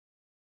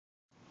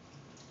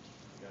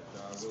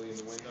Willie in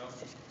the window.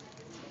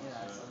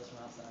 Yeah, I saw this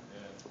from outside.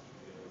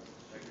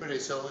 Yeah. Where they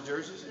sell the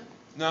jerseys here?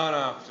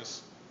 No,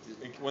 just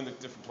when the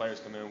different players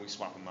come in, we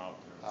swap them out.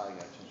 Oh, I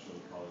got you. Show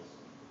the colors.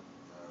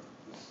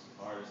 This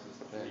artist is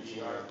the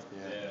Yeah, 3D art.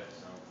 yeah.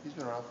 So. He's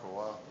been around for a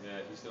while.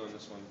 Yeah, he's doing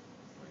this one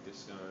like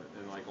this,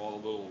 and like all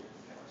the little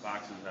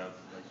boxes have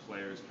like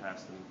players,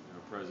 past and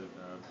present,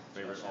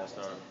 favorite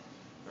all-star.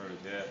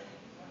 Yeah.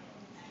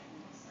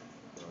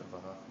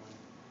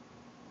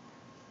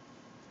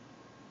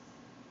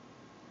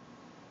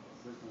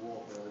 Where's the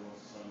wall? Barely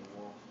wants to sign the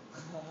wall.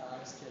 I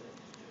was kidding.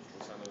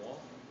 What's on the wall?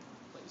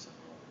 Please.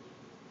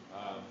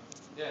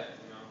 Yeah,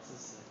 This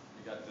is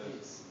you got the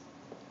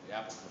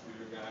Apple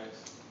computer guys.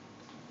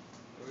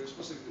 We were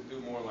supposed to do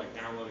more like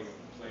downloading of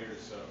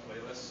players'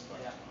 playlists, but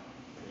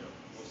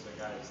most of the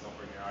guys don't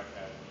bring their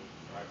iPad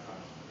or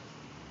iPod.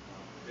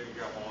 David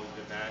Garibald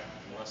did that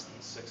in less than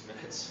 6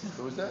 minutes.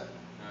 Who was that?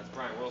 It's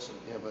Brian Wilson.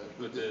 Yeah, but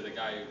the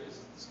guy is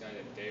this guy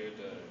named David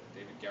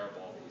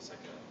Garibald. He's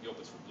like he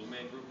opens for Blue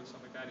Man Group and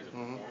stuff like that. He's a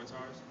performance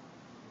artist.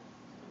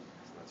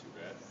 It's not too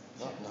bad.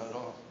 No, not at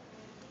all.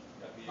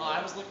 Oh,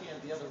 I was looking at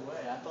it the other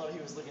way. I thought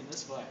he was looking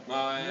this way.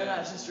 Yeah. Then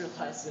I just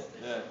realized it.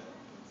 Yeah.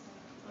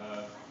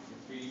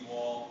 Graffiti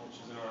wall, which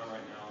isn't around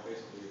right now.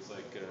 Basically, it's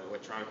like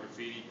electronic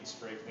graffiti. You can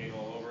spray paint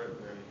all over it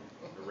and then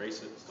erase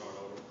it and start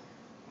over.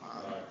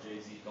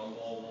 Jay-Z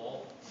gumball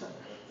wall.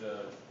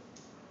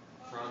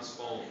 Franz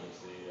Foam is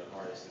the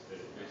artist that did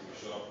it. Basically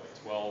showed up like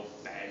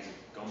 12 bags of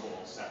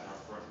gumballs sat in our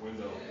front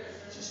window.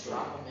 Just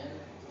drop them in.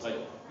 Like,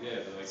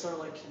 yeah. Like, sort of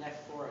like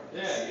Connect 4, I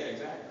guess. Yeah,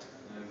 exactly.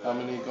 And, how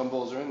many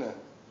gumballs are in there?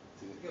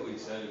 I forget what he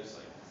said. It was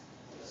like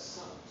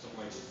something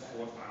like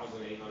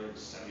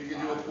 4,875. You can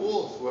do a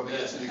pool. Whoever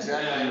gets it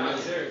exactly. Yeah,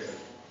 seriously.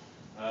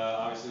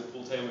 Obviously, the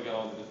pool table, we got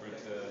all the different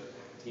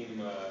team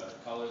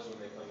colors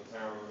when they come to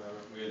town or whatever.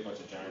 We had a bunch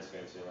of Giants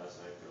fans here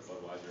last night for a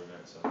Budweiser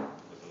event, so we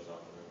put those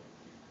up. And then,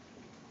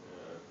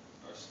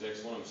 our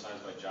sticks, one of them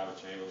signed by Java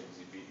Chamberlain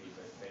because he beat me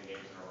like 10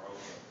 games in a row.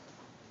 So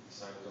he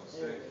signed his own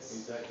stick.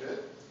 He's that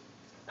good?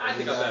 I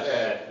think I'm that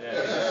bad. Yeah,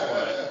 he's just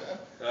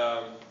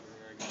fine.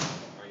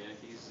 Our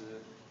Yankees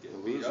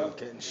getting beat up.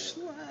 Getting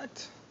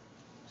slacked.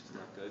 Which is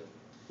not good.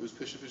 Who's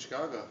pitching for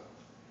Chicago?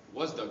 It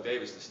was Doug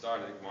Davis to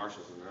start. I think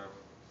Marshall's in now.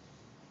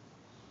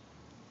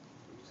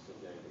 We just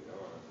couldn't get anything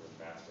going. The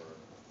bats were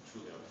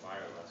truly on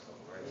fire the last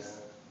couple of nights.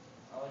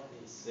 I like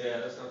these.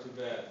 Yeah, that's not too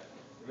bad.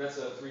 And that's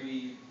a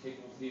 3D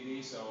capable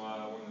TV, so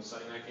when the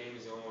Sunday night game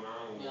is the only one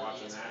on, we're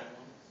watching that.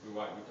 We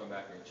come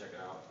back and check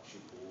it out,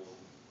 shoot pool.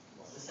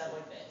 Does this have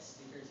like the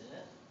speakers in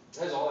it? It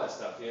has all that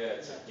stuff,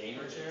 yeah. It's a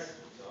gamer chair.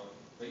 So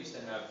they used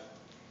to have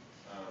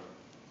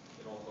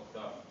it all hooked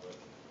up, but I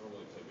don't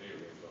really play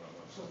video games all that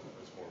much. So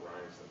it's more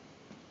Ryan stuff.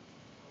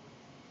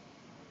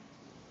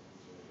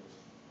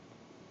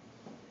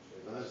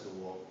 That is the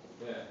wall.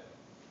 Yeah.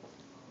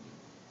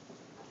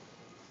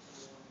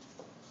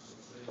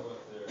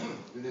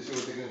 Did they say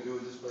what they're going to do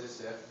with this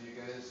place after you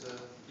guys? I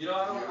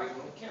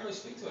can't really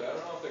speak to it. I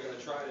don't know if they're going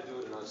to try to do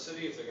it in our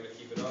city, if they're going to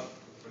keep it up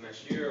for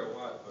next year or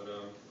what, but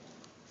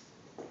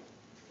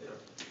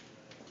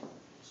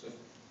see.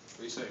 What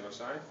do you say? You want to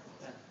sign?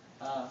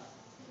 Yeah.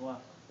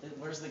 Well,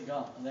 where's the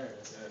gum? Oh, there it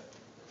is. Yeah.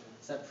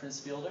 Is that Prince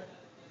Fielder?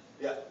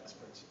 Yeah, that's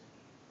Prince.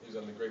 He was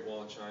on the Great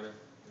Wall of China.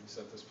 He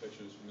sent us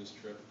pictures from his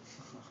trip.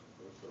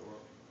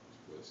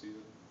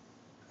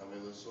 How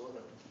many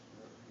Minnesota?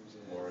 He was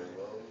in More in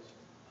Wells.